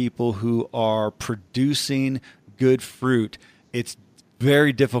look at people who are producing good fruit. It's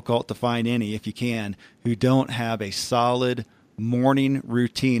very difficult to find any, if you can, who don't have a solid morning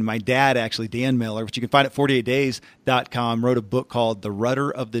routine. My dad, actually, Dan Miller, which you can find at 48days.com, wrote a book called The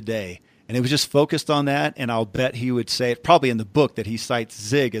Rudder of the Day. And it was just focused on that, and I'll bet he would say it probably in the book that he cites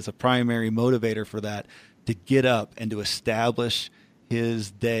Zig as a primary motivator for that, to get up and to establish his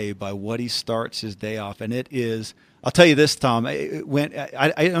day by what he starts his day off. And it is, I'll tell you this, Tom,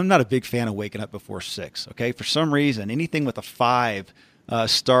 I'm not a big fan of waking up before 6, okay? For some reason, anything with a 5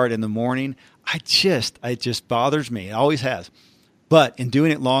 start in the morning, it just bothers me. It always has. But in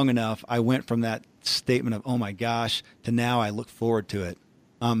doing it long enough, I went from that statement of, oh my gosh, to now I look forward to it.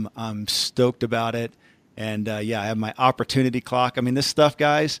 I'm stoked about it, and I have my opportunity clock. I mean, this stuff,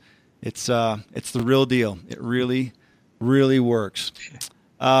 guys, it's the real deal. It really, really works.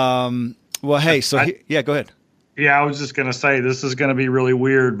 Well, hey, go ahead. Yeah, I was just going to say, this is going to be really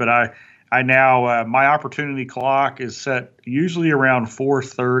weird, but I now my opportunity clock is set usually around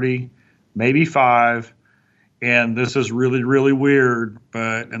 4:30, maybe 5, and this is really, really weird.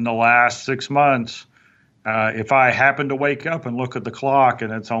 But in the last 6 months, if I happen to wake up and look at the clock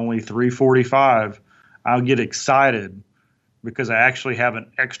and it's only 3:45, I'll get excited because I actually have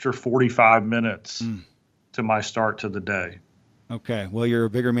an extra 45 minutes to my start to the day. Okay. Well, you're a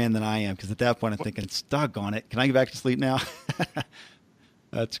bigger man than I am, because at that point I'm thinking, doggone it, can I get back to sleep now?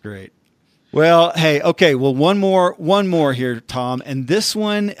 That's great. Well, hey, okay. Well, one more here, Tom. And this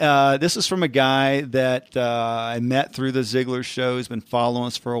one, this is from a guy that I met through the Ziglar show. He's been following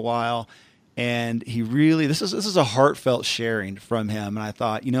us for a while. And he really, this is a heartfelt sharing from him. And I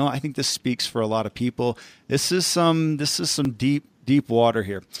thought, I think this speaks for a lot of people. This is some deep water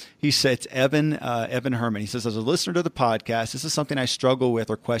here. He said, it's Evan Herman. He says, as a listener to the podcast, this is something I struggle with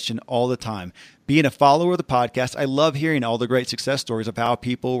or question all the time. Being a follower of the podcast, I love hearing all the great success stories of how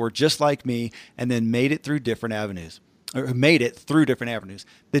people were just like me and then made it through different avenues.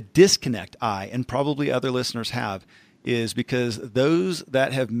 The disconnect I and probably other listeners have is because those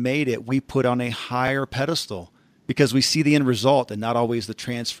that have made it, we put on a higher pedestal because we see the end result and not always the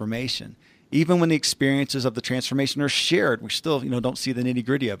transformation. Even when the experiences of the transformation are shared, we still, don't see the nitty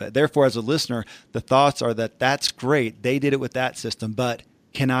gritty of it. Therefore, as a listener, the thoughts are that that's great. They did it with that system, but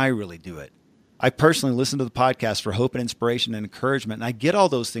can I really do it? I personally listen to the podcast for hope and inspiration and encouragement, and I get all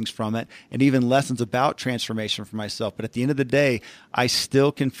those things from it and even lessons about transformation for myself. But at the end of the day, I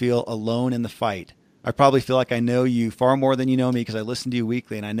still can feel alone in the fight. I probably feel like I know you far more than you know me because I listen to you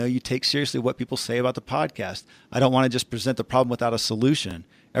weekly, and I know you take seriously what people say about the podcast. I don't want to just present the problem without a solution.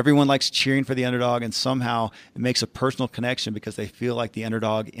 Everyone likes cheering for the underdog, and somehow it makes a personal connection because they feel like the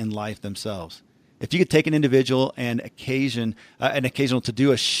underdog in life themselves. If you could take an individual and occasional to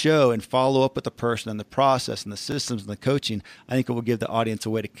do a show and follow up with the person and the process and the systems and the coaching, I think it will give the audience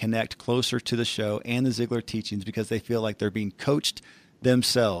a way to connect closer to the show and the Ziglar teachings because they feel like they're being coached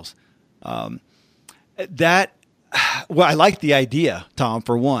themselves. I like the idea, Tom,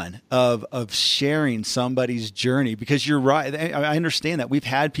 for one, of sharing somebody's journey, because you're right. I understand that. We've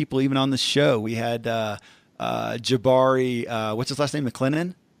had people even on the show. We had Jabari, what's his last name,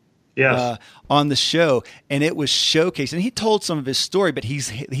 McLennan? Yes. On the show, and it was showcased. And he told some of his story, but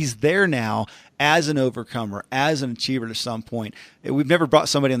he's there now as an overcomer, as an achiever to some point. We've never brought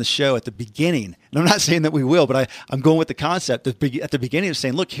somebody on the show at the beginning, and I'm not saying that we will, but I'm going with the concept at the beginning of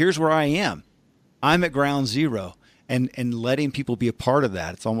saying, look, here's where I am. I'm at ground zero, and letting people be a part of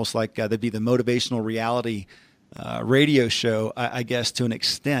that. It's almost like that'd be the motivational reality radio show, I guess, to an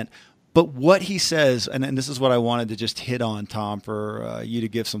extent. But what he says, and this is what I wanted to just hit on, Tom, for you to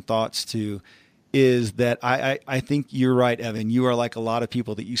give some thoughts to, is that I think you're right, Evan. You are like a lot of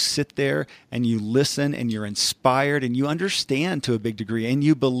people that you sit there and you listen and you're inspired and you understand to a big degree and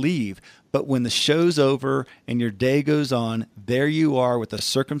you believe. But when the show's over and your day goes on, there you are with the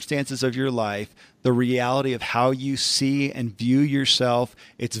circumstances of your life, the reality of how you see and view yourself.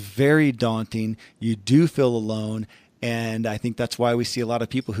 It's very daunting. You do feel alone. And I think that's why we see a lot of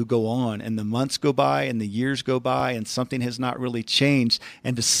people who go on and the months go by and the years go by and something has not really changed.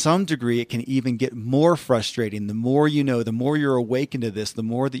 And to some degree, it can even get more frustrating. The more you know, the more you're awakened to this, the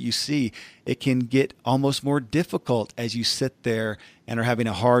more that you see, it can get almost more difficult as you sit there and are having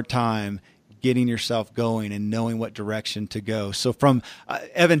a hard time getting yourself going and knowing what direction to go. So from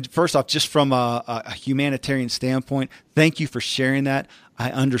Evan, first off, just from a humanitarian standpoint, thank you for sharing that. I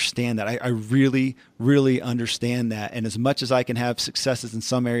understand that. I really, really understand that. And as much as I can have successes in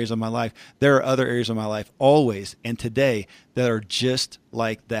some areas of my life, there are other areas of my life always and today that are just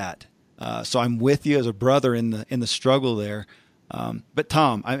like that. So I'm with you as a brother in the struggle there. But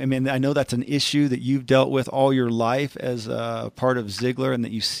Tom, I mean, I know that's an issue that you've dealt with all your life as a part of Ziglar and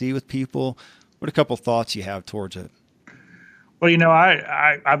that you see with people. What a couple thoughts you have towards it? Well,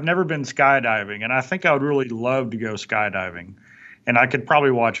 I've never been skydiving, and I think I would really love to go skydiving. And I could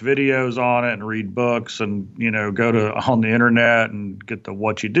probably watch videos on it and read books and, go on the internet and get the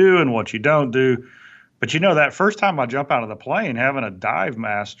what you do and what you don't do. But, that first time I jump out of the plane, having a dive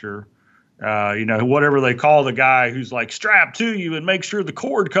master, whatever they call the guy who's like strapped to you and make sure the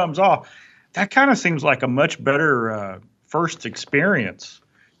cord comes off, that kind of seems like a much better first experience.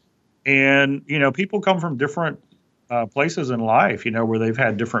 And, people come from different places in life, where they've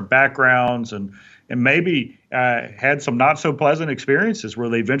had different backgrounds and maybe had some not so pleasant experiences where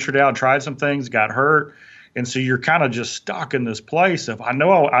they ventured out, tried some things, got hurt. And so you're kind of just stuck in this place of, I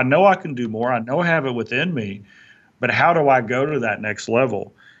know I can do more. I know I have it within me, but how do I go to that next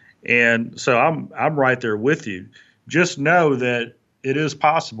level? And so I'm right there with you. Just know that it is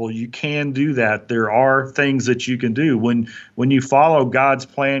possible. You can do that. There are things that you can do when you follow God's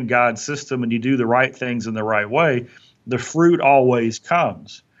plan, God's system, and you do the right things in the right way, the fruit always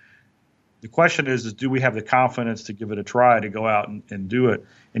comes. The question is do we have the confidence to give it a try, to go out and do it?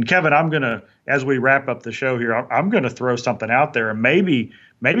 And Kevin, I'm going to, as we wrap up the show here, I'm going to throw something out there, and maybe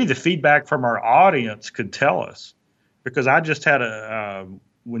the feedback from our audience could tell us, because I just had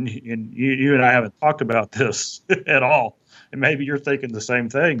you and I haven't talked about this at all, and maybe you're thinking the same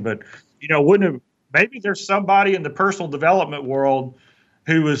thing, but maybe there's somebody in the personal development world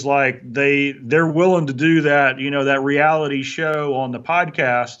who is like they're willing to do that, that reality show on the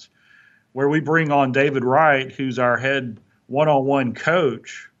podcast where we bring on David Wright, who's our head one-on-one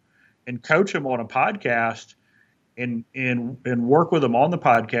coach, and coach him on a podcast and work with him on the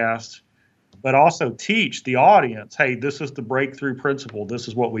podcast, but also teach the audience, hey, this is the breakthrough principle. This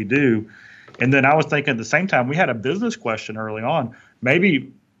is what we do. And then I was thinking at the same time, we had a business question early on.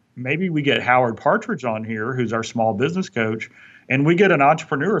 Maybe we get Howard Partridge on here, who's our small business coach, and we get an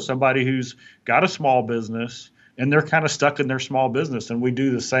entrepreneur, somebody who's got a small business, and they're kind of stuck in their small business. And we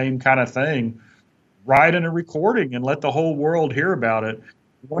do the same kind of thing, write in a recording and let the whole world hear about it.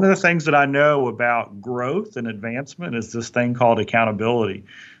 One of the things that I know about growth and advancement is this thing called accountability.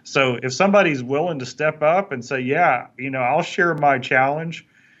 So if somebody's willing to step up and say, yeah, I'll share my challenge,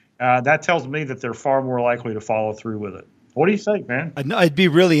 that tells me that they're far more likely to follow through with it. What do you think, man? It'd be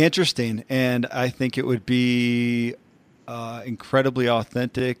really interesting. And I think it would be incredibly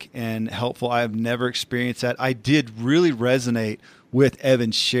authentic and helpful. I have never experienced that. I did really resonate with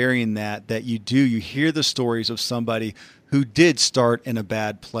Evan sharing that you hear the stories of somebody who did start in a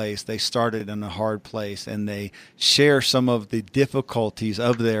bad place. They started in a hard place, and they share some of the difficulties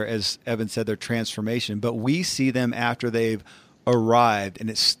of their, as Evan said, their transformation. But we see them after they've arrived, and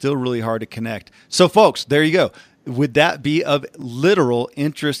it's still really hard to connect. So folks, there you go. Would that be of literal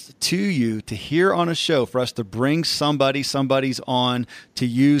interest to you to hear on a show, for us to bring somebody's on to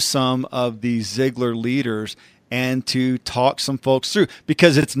use some of these Ziglar leaders and to talk some folks through?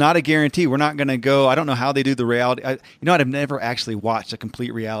 Because it's not a guarantee. We're not going to go, I don't know how they do the reality. I've never actually watched a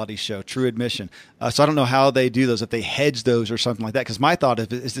complete reality show, true admission. So I don't know how they do those, if they hedge those or something like that. Because my thought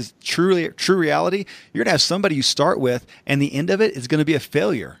is this true reality? You're going to have somebody you start with, and the end of it is going to be a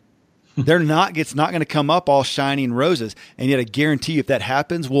failure. It's not going to come up all shining roses. And yet I guarantee you, if that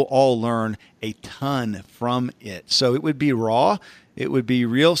happens, we'll all learn a ton from it. So it would be raw. It would be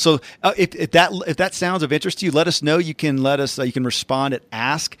real. So if that sounds of interest to you, let us know. You can you can respond at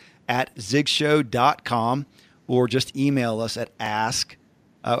ask@zigshow.com or just email us at ask.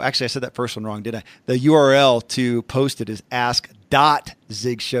 Actually, I said that first one wrong, did I? The URL to post it is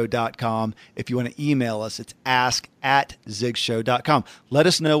ask.zigshow.com. If you want to email us, it's ask@zigshow.com. Let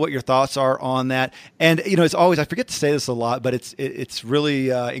us know what your thoughts are on that. And, it's always, I forget to say this a lot, but it's really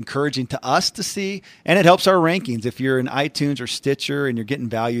encouraging to us to see, and it helps our rankings. If you're in iTunes or Stitcher and you're getting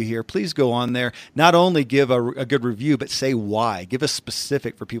value here, please go on there. Not only give a good review, but say why. Give us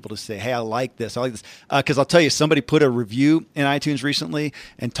specific for people to say, hey, I like this. Because I'll tell you, somebody put a review in iTunes recently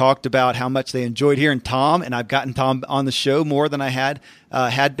and talked about how much they enjoyed hearing Tom, and I've gotten Tom on the show more than I had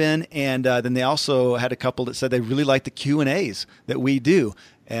been, and then they also had a couple that said they really like the Q&As that we do,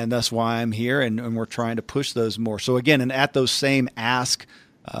 and that's why I'm here, and we're trying to push those more. So again, and at those same ask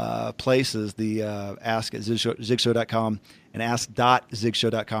places, the ask at zigshow.com and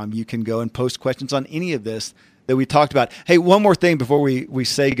ask.zigshow.com, you can go and post questions on any of this that we talked about. Hey, one more thing before we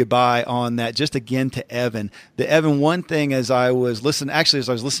say goodbye on that, just again to Evan. Evan, one thing as I was listening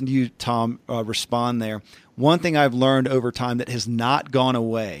to you, Tom, respond there, one thing I've learned over time that has not gone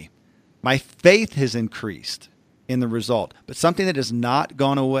away, my faith has increased in the result, but something that has not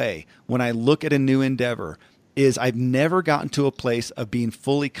gone away when I look at a new endeavor is I've never gotten to a place of being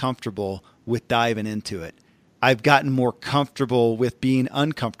fully comfortable with diving into it. I've gotten more comfortable with being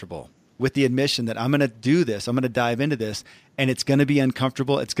uncomfortable, with the admission that I'm going to do this, I'm going to dive into this, and it's going to be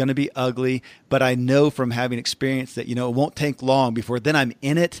uncomfortable, it's going to be ugly, but I know from having experienced that, it won't take long before then I'm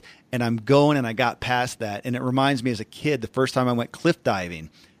in it and I'm going, and I got past that. And it reminds me as a kid, the first time I went cliff diving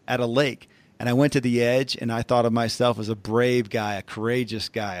at a lake, and I went to the edge, and I thought of myself as a brave guy, a courageous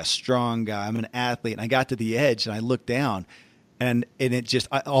guy, a strong guy, I'm an athlete, and I got to the edge, and I looked down, and it just,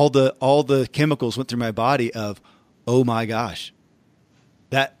 all the chemicals went through my body of, oh my gosh,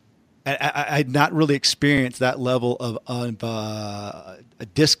 that I'd not really experienced that level of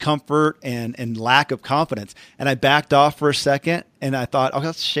discomfort and lack of confidence. And I backed off for a second, and I thought, okay,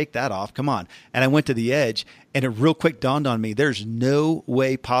 let's shake that off. Come on. And I went to the edge, and it real quick dawned on me, there's no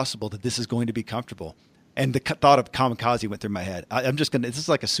way possible that this is going to be comfortable. And the thought of kamikaze went through my head. This is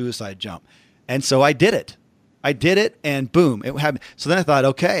like a suicide jump. And so I did it. And boom, it happened. So then I thought,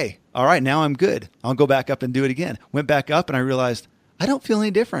 okay, all right, now I'm good. I'll go back up and do it again. Went back up, and I realized I don't feel any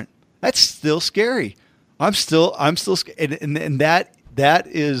different. That's still scary. I'm still scared. And that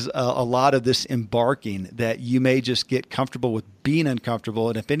is a lot of this embarking, that you may just get comfortable with being uncomfortable.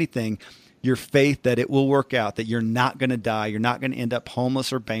 And if anything, your faith that it will work out, that you're not going to die, you're not going to end up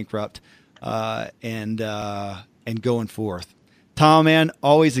homeless or bankrupt, and going forth. Tom, man,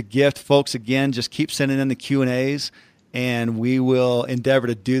 always a gift. Folks, again, just keep sending in the Q&As. And we will endeavor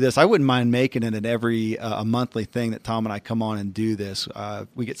to do this. I wouldn't mind making it an every a monthly thing that Tom and I come on and do this.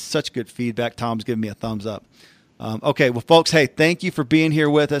 We get such good feedback. Tom's giving me a thumbs up. Okay, well, folks, hey, thank you for being here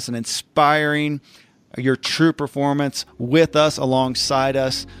with us and inspiring your true performance with us, alongside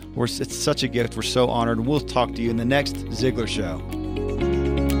us. It's such a gift. We're so honored. We'll talk to you in the next Ziglar Show.